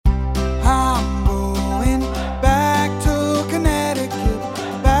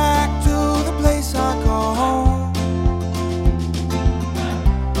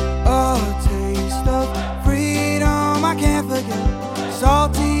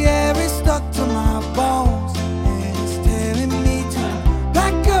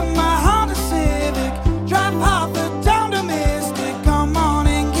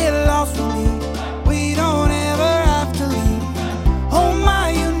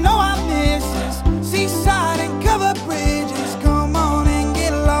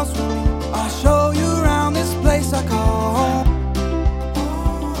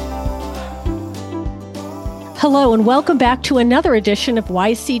Hello, and welcome back to another edition of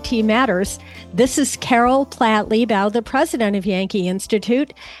YCT Matters. This is Carol Platt-Liebau, the president of Yankee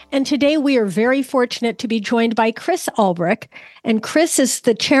Institute, and today we are very fortunate to be joined by Chris Ulbrich. And Chris is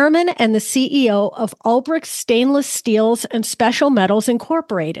the chairman and the CEO of Ulbrich Stainless Steels and Special Metals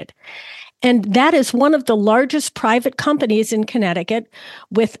Incorporated. And that is one of the largest private companies in Connecticut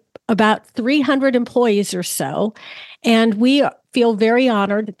with about 300 employees or so. And we feel very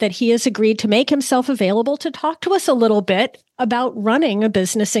honored that he has agreed to make himself available to talk to us a little bit about running a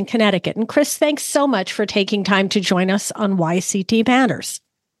business in Connecticut. And Chris, thanks so much for taking time to join us on YCT Matters.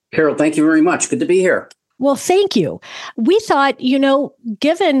 Carol, thank you very much. Good to be here. Well, thank you. We thought,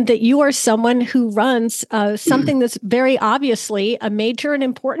 given that you are someone who runs something that's very obviously a major and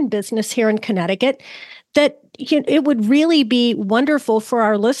important business here in Connecticut, that it would really be wonderful for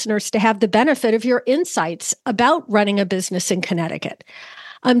our listeners to have the benefit of your insights about running a business in Connecticut.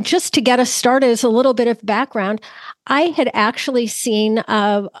 Just to get us started as a little bit of background, I had actually seen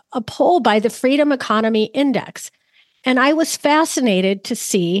a poll by the Freedom Economy Index, and I was fascinated to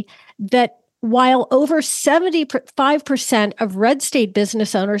see that while over 75% of red state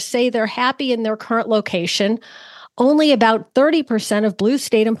business owners say they're happy in their current location, only about 30% of blue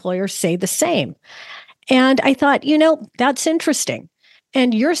state employers say the same. And I thought, that's interesting.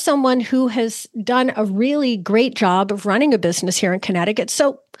 And you're someone who has done a really great job of running a business here in Connecticut.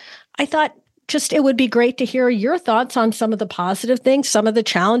 So I thought it would be great to hear your thoughts on some of the positive things, some of the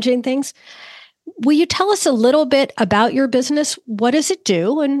challenging things. Will you tell us a little bit about your business? What does it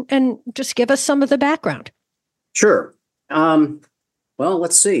do? And just give us some of the background. Sure. Well,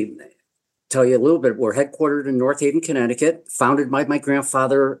 let's see. Tell you a little bit. We're headquartered in North Haven, Connecticut, founded by my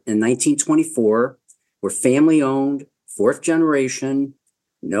grandfather in 1924. We're family owned, fourth generation,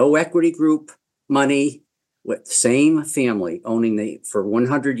 no equity group money, with the same family owning for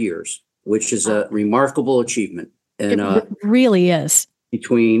 100 years, which is a remarkable achievement. And it really is.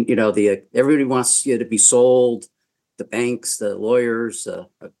 Between, everybody wants you to be sold, the banks, the lawyers,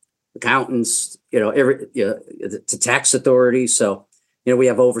 accountants, the tax authorities. So, we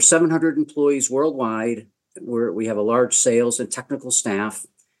have over 700 employees worldwide. We have a large sales and technical staff,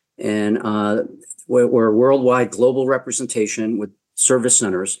 and we're a worldwide global representation with service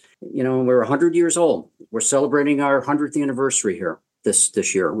centers. We're 100 years old. We're celebrating our 100th anniversary here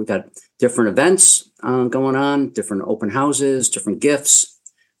this year. We've got different events going on, different open houses, different gifts.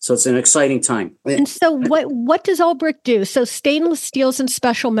 So it's an exciting time. And so what does Ulbrich do? So stainless steels and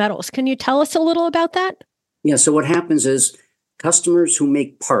special metals. Can you tell us a little about that? Yeah. So what happens is customers who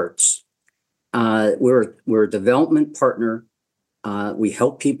make parts, we're a development partner. We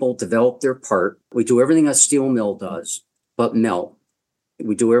help people develop their part. We do everything a steel mill does, but melt.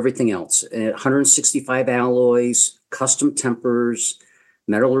 We do everything else. 165 alloys, custom tempers,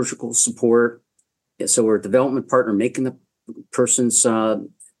 metallurgical support. So we're a development partner making the person's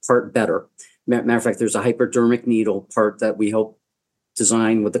part better. Matter of fact, there's a hypodermic needle part that we help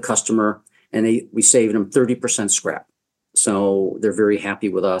design with the customer, and we saved them 30% scrap. So they're very happy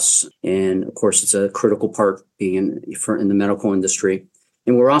with us. And of course, it's a critical part being in the medical industry.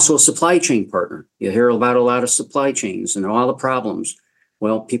 And we're also a supply chain partner. You hear about a lot of supply chains and all the problems.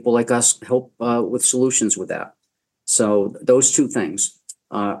 Well, people like us help with solutions with that. So those two things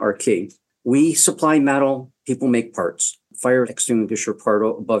are key. We supply metal, people make parts, fire extinguisher part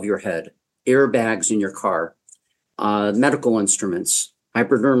above your head, airbags in your car, medical instruments,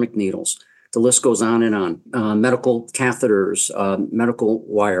 hypodermic needles. The list goes on and on. Medical catheters, medical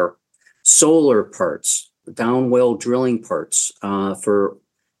wire, solar parts, downwell drilling parts for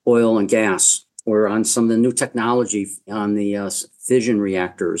oil and gas, or on some of the new technology on the fission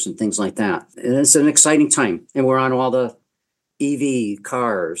reactors and things like that. And it's an exciting time. And we're on all the EV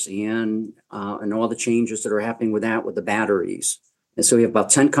cars and all the changes that are happening with the batteries. And so we have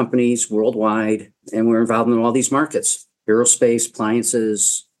about 10 companies worldwide, and we're involved in all these markets: aerospace,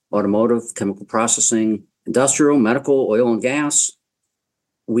 appliances, automotive, chemical processing, industrial, medical, oil and gas.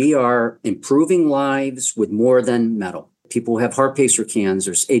 We are improving lives with more than metal. People who have heart pacer cans,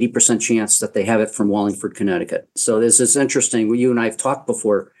 there's 80% chance that they have it from Wallingford, Connecticut. So this is interesting. You and I have talked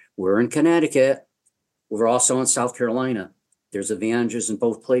before. We're in Connecticut. We're also in South Carolina. There's advantages in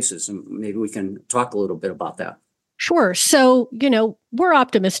both places, and maybe we can talk a little bit about that. Sure. So, we're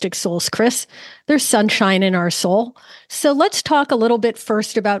optimistic souls, Chris. There's sunshine in our soul. So let's talk a little bit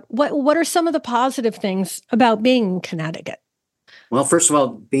first about what are some of the positive things about being in Connecticut? Well, first of all,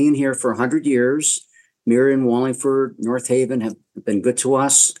 being here for 100 years, Marion, Wallingford, North Haven have been good to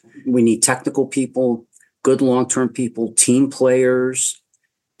us. We need technical people, good long-term people, team players,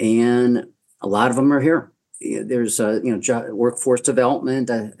 and a lot of them are here. There's workforce development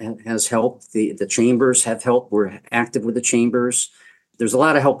has helped. The chambers have helped. We're active with the chambers. There's a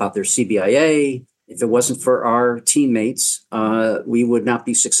lot of help out there. CBIA. If it wasn't for our teammates, we would not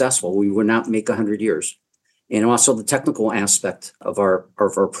be successful. We would not make 100 years. And also the technical aspect of our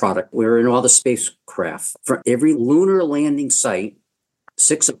product. We're in all the spacecraft. For every lunar landing site,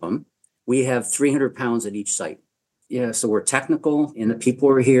 6 of them, we have 300 pounds at each site. Yeah, so we're technical, and the people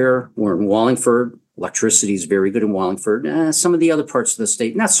are here. We're in Wallingford. Electricity is very good in Wallingford. Some of the other parts of the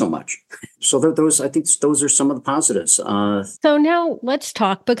state, not so much. So I think those are some of the positives. So now let's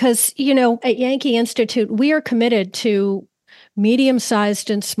talk, because, at Yankee Institute, we are committed to medium-sized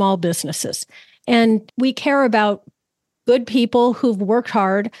and small businesses. And we care about good people who've worked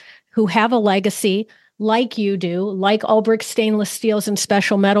hard, who have a legacy, like you do, like Ulbrich Stainless Steels and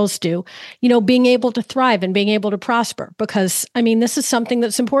Special Metals do, being able to thrive and being able to prosper. Because, this is something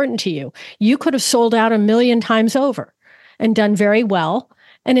that's important to you. You could have sold out 1,000,000 times over and done very well.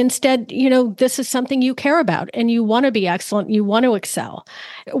 And instead, this is something you care about and you want to be excellent. You want to excel.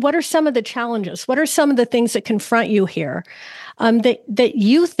 What are some of the challenges? What are some of the things that confront you here that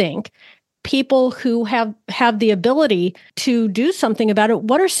you think people who have the ability to do something about it,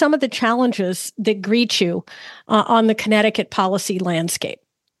 what are some of the challenges that greet you on the Connecticut policy landscape?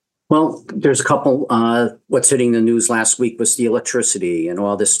 Well, there's a couple. What's hitting the news last week was the electricity and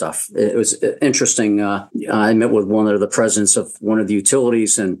all this stuff. It was interesting. I met with one of the presidents of one of the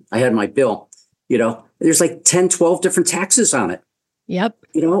utilities, and I had my bill. There's like 10, 12 different taxes on it. Yep.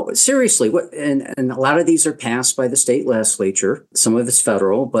 Seriously. And a lot of these are passed by the state legislature. Some of it's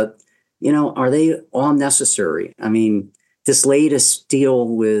federal, but are they all necessary? This latest deal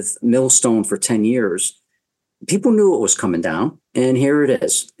with Millstone for 10 years, people knew it was coming down, and here it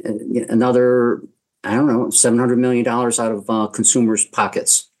is. Another, $700 million out of consumers'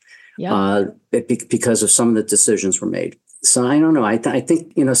 pockets because of some of the decisions were made. So I don't know. I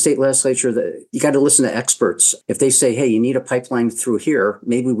think, state legislature, you got to listen to experts. If they say, hey, you need a pipeline through here,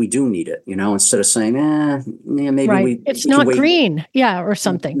 maybe we do need it, instead of saying, maybe right. It's not green. Yeah. Or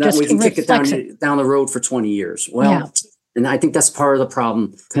something. No, we can kick it down the road for 20 years. Well, and I think that's part of the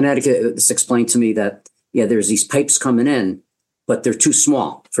problem. Connecticut, it's explained to me that, there's these pipes coming in, but they're too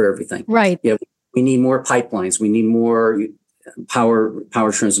small for everything. Right. Yeah. We need more pipelines. We need more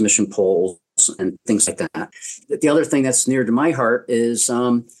power transmission poles and things like that. The other thing that's near to my heart is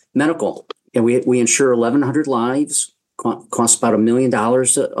medical. And we insure 1,100 lives, costs about $1 million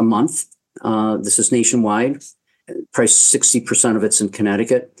a month. This is nationwide. Price 60% of it's in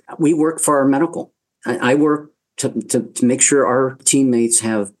Connecticut. We work for our medical. I work to make sure our teammates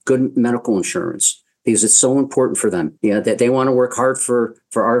have good medical insurance because it's so important for them. That they want to work hard for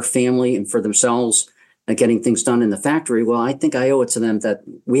our family and for themselves. Getting things done in the factory. Well, I think I owe it to them that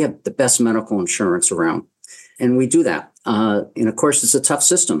we have the best medical insurance around. And we do that. And of course, it's a tough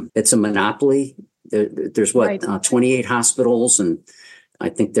system. It's a monopoly. There's 28 hospitals, and I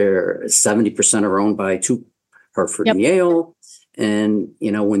think 70% are owned by Hartford and Yale. And,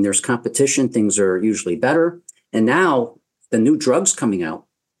 when there's competition, things are usually better. And now the new drugs coming out.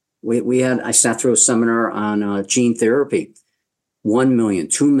 I sat through a seminar on gene therapy. $1 million,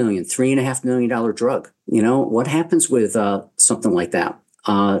 $2 million, $3.5 million drug. What happens with something like that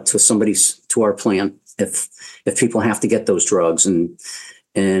to our plan if people have to get those drugs and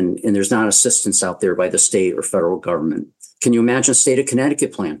there's not assistance out there by the state or federal government? Can you imagine a state of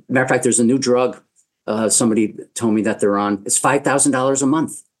Connecticut plan? Matter of fact, there's a new drug. Somebody told me that they're on. It's $5,000 a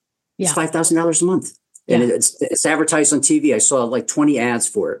month. Yeah. It's $5,000 a month. And it's advertised on TV. I saw like 20 ads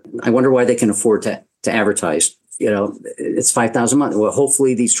for it. I wonder why they can afford to advertise. It's $5,000 a month. Well,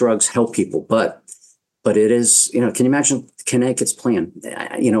 hopefully these drugs help people, but it is, can you imagine Connecticut's plan? They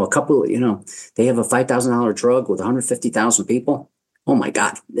have a $5,000 drug with 150,000 people. Oh my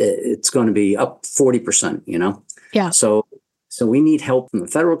God, it's going to be up 40%, Yeah. So we need help from the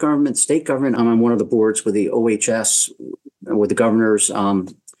federal government, state government. I'm on one of the boards with the OHS, with the governors,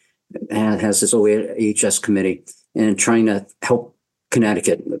 has this OHS committee, and trying to help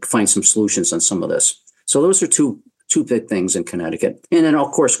Connecticut find some solutions on some of this. So those are two big things in Connecticut. And then,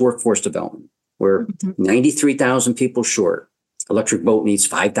 of course, workforce development. We're 93,000 people short. Electric Boat needs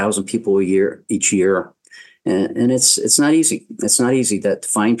 5,000 people each year. And it's not easy. It's not easy to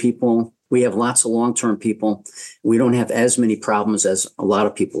find people. We have lots of long-term people. We don't have as many problems as a lot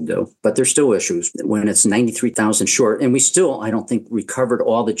of people do, but there's still issues when it's 93,000 short. And we still, I don't think, recovered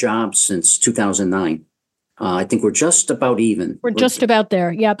all the jobs since 2009. I think we're just about even. We're just about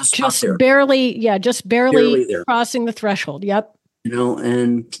there. Yep. Just barely. Yeah. Just barely crossing the threshold. Yep.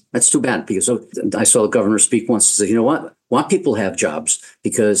 And that's too bad because I saw the governor speak once and say, you know what? want people to have jobs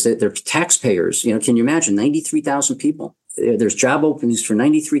because they're taxpayers. Can you imagine 93,000 people? There's job openings for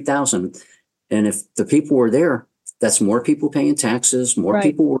 93,000. And if the people were there, that's more people paying taxes, more Right.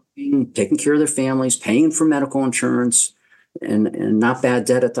 people working, taking care of their families, paying for medical insurance, and not bad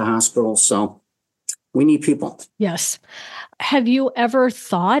debt at the hospital. So we need people. Yes. Have you ever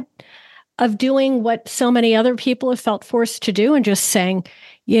thought of doing what so many other people have felt forced to do and just saying,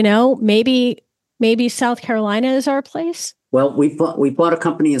 maybe South Carolina is our place? Well, we bought a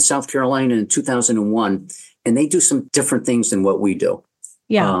company in South Carolina in 2001, and they do some different things than what we do.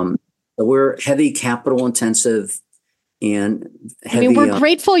 Yeah. We're heavy capital intensive and heavy. We're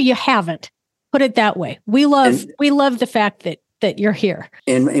grateful you haven't. Put it that way. We love the fact that you're here.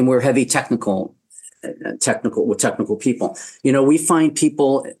 And we're heavy technical with technical people. We find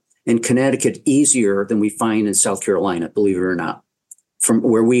people in Connecticut easier than we find in South Carolina, believe it or not. From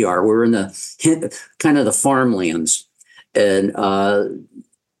where we are, we're in the kind of the farmlands, and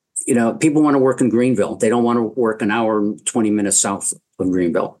people want to work in Greenville. They don't want to work an hour and 20 minutes south of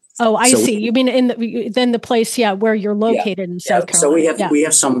Greenville. Oh, I see. You mean then the place, where you're located in South Carolina. So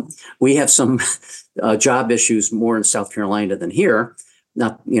we have some job issues more in South Carolina than here.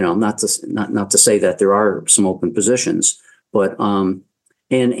 Not to say that there are some open positions, but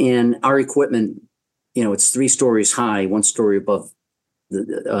and our equipment, it's 3 stories high, 1 story above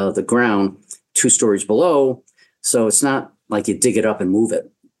the ground, 2 stories below. So it's not like you dig it up and move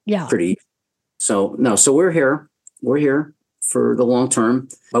it. Yeah. Pretty. So no. So we're here. We're here for the long term,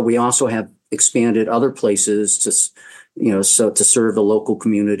 but we also have expanded other places to serve the local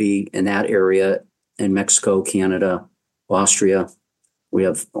community in that area, in Mexico, Canada, Austria. We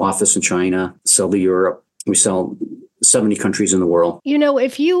have office in China, sell to Europe. We sell 70 countries in the world.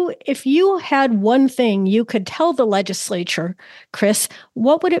 If you had one thing you could tell the legislature, Chris,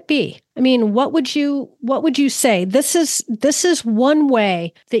 what would it be? What would you say? This is one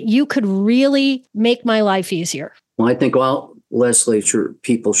way that you could really make my life easier. Well, I think all legislature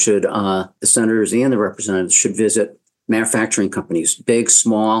people should, the senators and the representatives should visit manufacturing companies, big,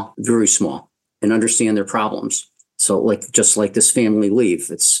 small, very small, and understand their problems. So just like this family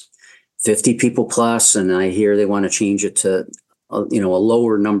leave, it's 50 people plus, and I hear they want to change it to a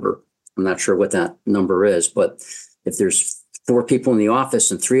lower number. I'm not sure what that number is, but if there's 4 people in the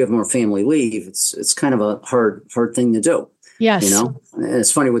office and 3 of them are family leave, it's kind of a hard thing to do. Yes. And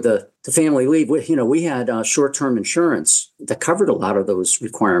it's funny with the family leave, we had short-term insurance that covered a lot of those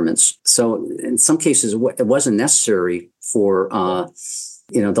requirements. So in some cases, it wasn't necessary for,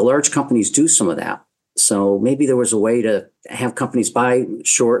 the large companies do some of that. So maybe there was a way to have companies buy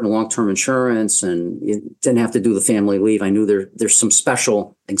short and long-term insurance, and you didn't have to do the family leave. I knew there's some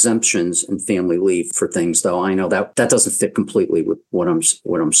special exemptions in family leave for things, though. I know that doesn't fit completely with what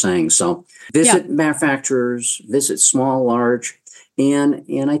I'm saying. So visit manufacturers, visit small, large, and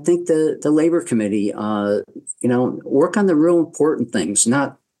I think the labor committee, work on the real important things,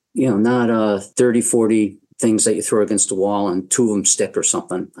 not 30, 40 things that you throw against the wall and 2 of them stick or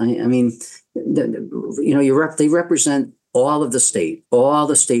something. They represent all of the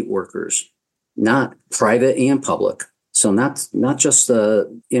state workers, not private and public. So not just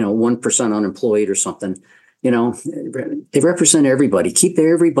the 1% unemployed or something. They represent everybody. Keep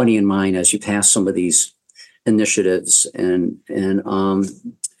everybody in mind as you pass some of these initiatives and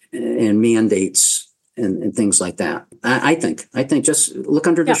mandates and things like that. I think just look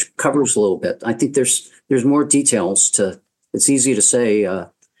under the covers a little bit. I think there's more details to. It's easy to say,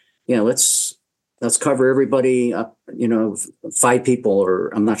 let's cover everybody up, 5 people, or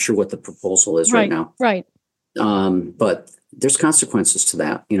I'm not sure what the proposal is right now. Right. But there's consequences to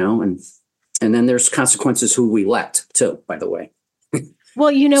that, and then there's consequences who we elect too, by the way. Well,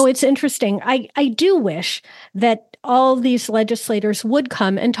 it's interesting. I do wish that all these legislators would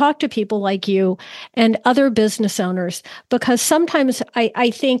come and talk to people like you and other business owners, because sometimes I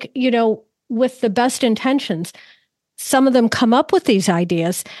think, with the best intentions, some of them come up with these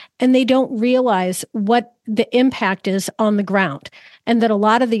ideas and they don't realize what the impact is on the ground, and that a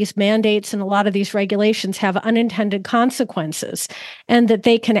lot of these mandates and a lot of these regulations have unintended consequences, and that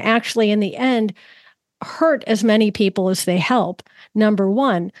they can actually, in the end, hurt as many people as they help. Number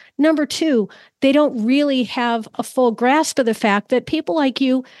one. Number two, they don't really have a full grasp of the fact that people like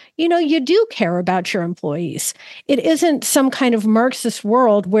you do care about your employees. It isn't some kind of Marxist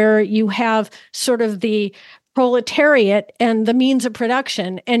world where you have sort of the proletariat and the means of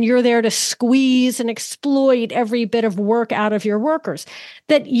production, and you're there to squeeze and exploit every bit of work out of your workers.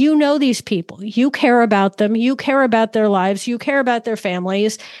 That these people, you care about them, you care about their lives, you care about their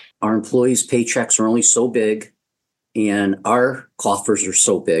families. Our employees' paychecks are only so big, and our coffers are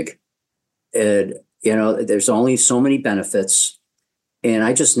so big. And There's only so many benefits. And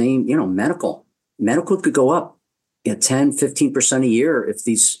I just named, medical could go up 10, 15% a year if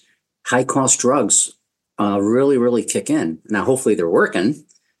these high cost drugs really, really kick in. Now, hopefully they're working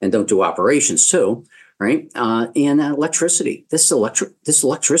and don't do operations too, right? And electricity. This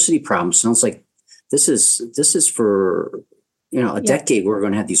electricity problem sounds like this is for a decade. We're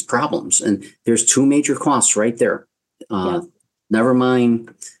going to have these problems, and there's two major costs right there. Never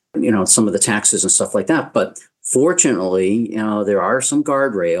mind, some of the taxes and stuff like that. But fortunately, there are some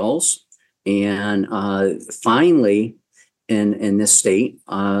guardrails, and finally, in this state,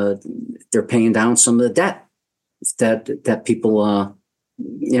 they're paying down some of the debt that people,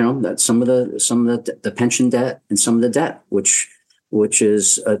 that some of the pension debt and some of the debt, which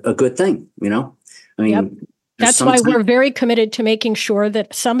is a good thing. I mean, that's why we're very committed to making sure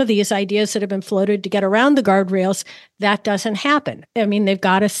that some of these ideas that have been floated to get around the guardrails, that doesn't happen. I mean, they've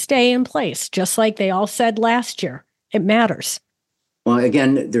got to stay in place, just like they all said last year. It matters. Well,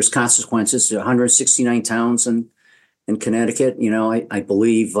 again, there's consequences. 169 towns in Connecticut. I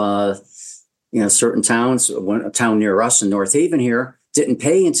believe, certain towns, a town near us in North Haven here, didn't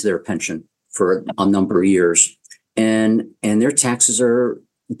pay into their pension for a number of years. And their taxes are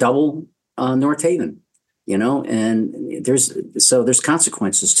double North Haven. And there's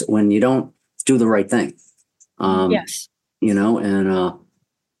consequences to when you don't do the right thing. Yes.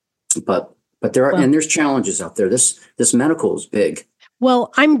 But there are, and there's challenges out there. This medical is big.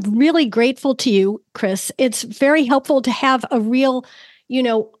 Well, I'm really grateful to you, Chris. It's very helpful to have a real,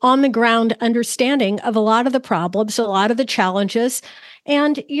 on the ground understanding of a lot of the problems, a lot of the challenges,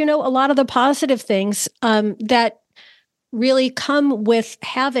 and, a lot of the positive things that really come with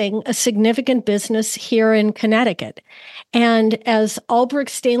having a significant business here in Connecticut. And as Ulbrich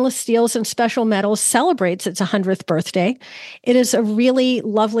Stainless Steels and Special Metals celebrates its 100th birthday, it is a really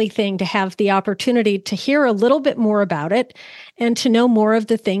lovely thing to have the opportunity to hear a little bit more about it and to know more of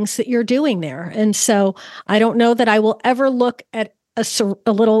the things that you're doing there. And so I don't know that I will ever look at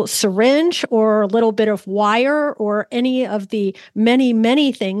a little syringe or a little bit of wire or any of the many,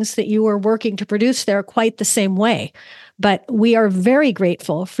 many things that you are working to produce there quite the same way. But we are very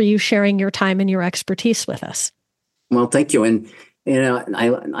grateful for you sharing your time and your expertise with us. Well, thank you. And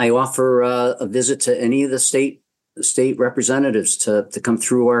I offer a visit to any of the state representatiures to come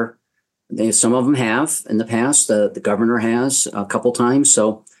through some of them have in the past. The governor has a couple times.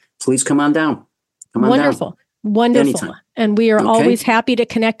 So please come on down. Wonderful. Anytime. And we are always happy to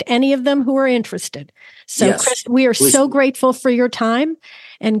connect any of them who are interested. So, yes. Chris, we are so grateful for your time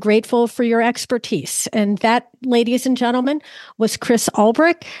and grateful for your expertise. And that, ladies and gentlemen, was Chris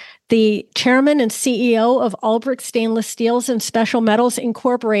Ulbrich, the chairman and CEO of Ulbrich Stainless Steels and Special Metals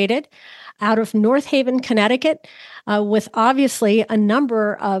Incorporated out of North Haven, Connecticut, with obviously a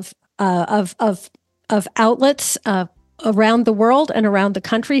number of outlets around the world and around the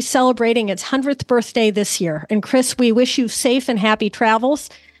country celebrating its 100th birthday this year. And Chris, we wish you safe and happy travels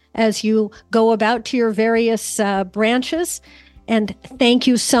as you go about to your various branches. And thank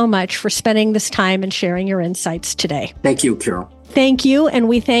you so much for spending this time and sharing your insights today. Thank you, Carol. Thank you. And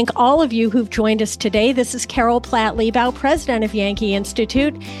we thank all of you who've joined us today. This is Carol Platt-Liebau, president of Yankee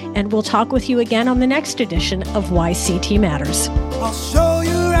Institute, and we'll talk with you again on the next edition of YCT Matters.